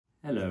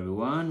Hello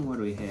everyone, what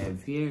we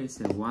have here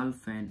is a wall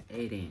fan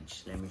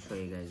 8-inch. Let me show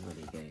you guys what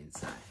you get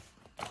inside.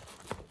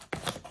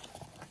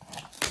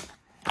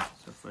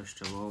 So first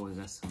of all, we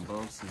got some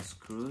bolts and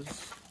screws.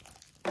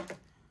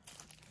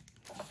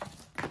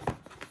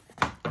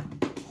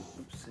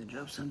 Oops, I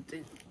dropped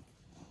something.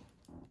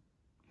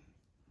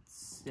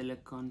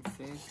 Silicone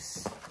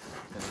fix,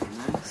 very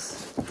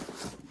nice.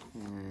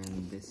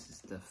 And this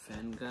is the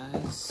fan,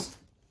 guys.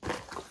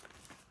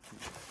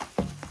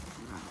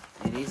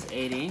 It is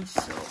 8-inch,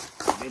 so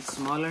a bit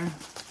smaller,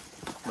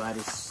 but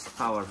it's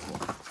powerful.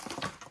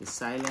 It's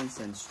silent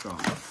and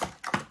strong.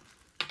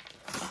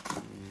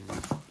 And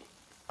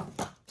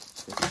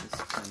this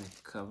is gonna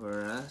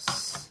cover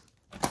us.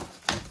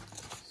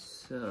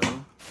 So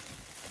let's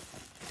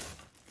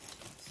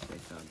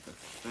take out the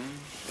fan.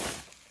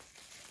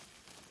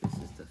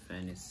 This is the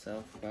fan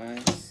itself,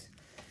 guys.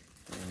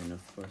 And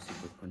of course, you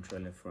could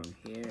control it from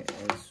here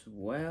as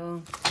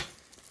well.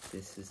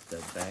 This is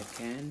the back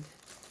end.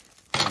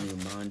 When you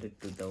mount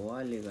it to the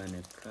wall, you're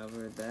gonna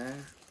cover that.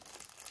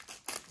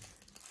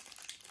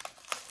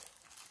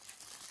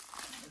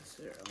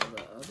 So all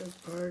the other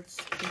parts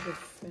to the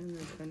fan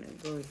are gonna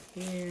go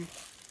here.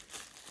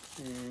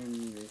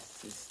 And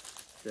this is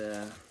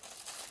the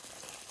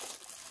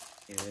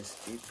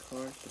USB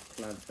cord to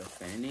plug the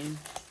fan in.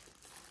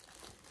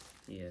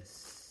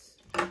 Yes.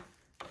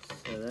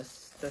 So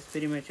that's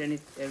pretty much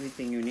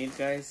everything you need,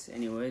 guys.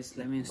 Anyways,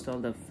 let me install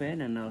the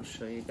fan and I'll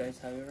show you guys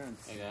how it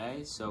runs. Hey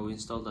guys, so we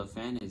installed the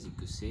fan, as you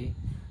can see.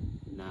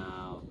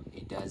 Now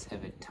it does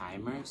have a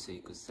timer, so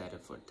you could set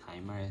it for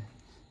timer.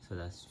 So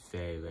that's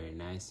very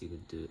nice. You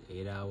could do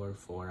 8-hour,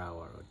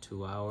 4-hour, or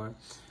 2-hour.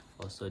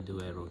 Also do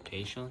a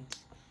rotation.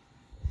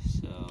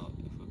 So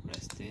if we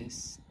press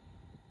this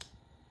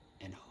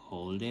and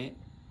hold it,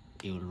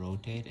 it will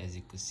rotate. As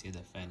you can see,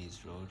 the fan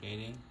is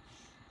rotating.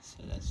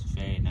 So that's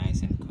very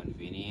nice and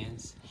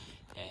convenient.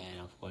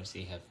 And of course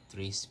you have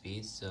 3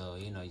 speeds, so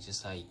you know,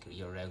 just like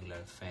your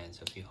regular fan.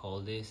 So if you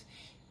hold this,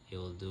 it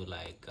will do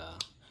like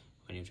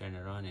when you turn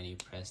it on and you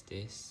press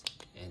this,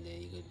 and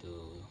then you could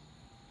do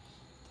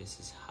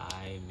this is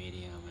high,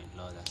 medium, and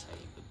low. That's how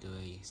you could do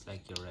it. It's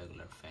like your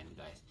regular fan,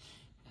 guys.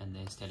 And the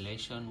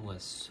installation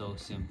was so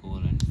simple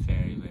and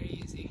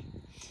very easy.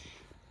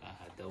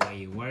 The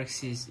way it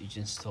works is you just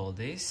install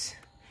this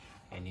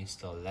and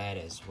install that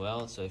as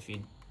well. So if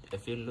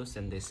you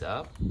loosen this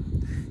up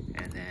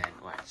and then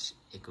watch,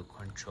 it could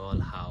control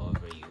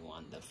however you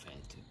want the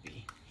fan to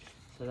be.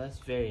 So that's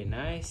very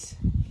nice,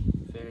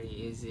 very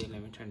easy.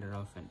 Let me turn it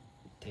off and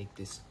take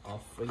this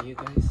off for you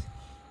guys,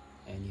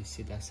 and you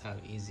see that's how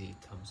easy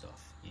it comes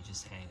off. You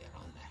just hang it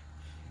on there,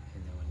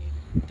 and then when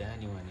you're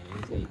done, you want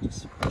to use it, you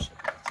just push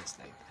it back just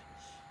like that.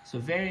 So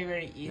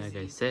very easy. Like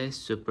I said,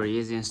 super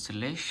easy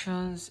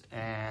installations.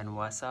 And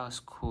what sounds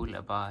cool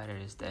about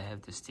it is they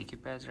have the sticky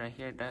pads right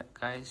here,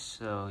 guys.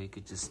 So you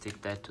could just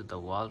stick that to the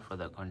wall for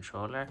the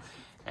controller.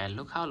 And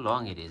look how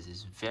long it is.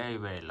 It's very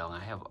long. I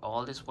have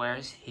all these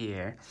wires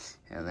here,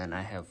 and then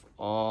I have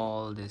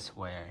all this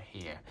wire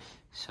here.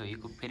 So you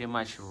could pretty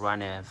much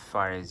run it as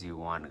far as you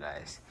want,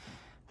 guys.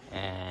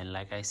 And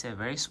like I said,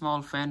 very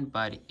small fan,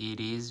 but it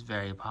is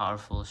very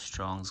powerful,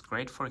 strong. It's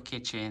great for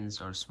kitchens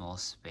or small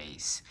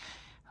space.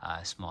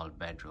 Small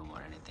bedroom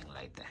or anything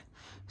like that.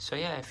 So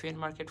yeah, if you're in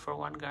market for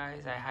one,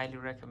 guys, I highly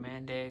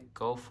recommend it.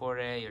 Go for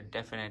it. You're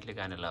definitely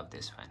gonna love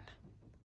this one.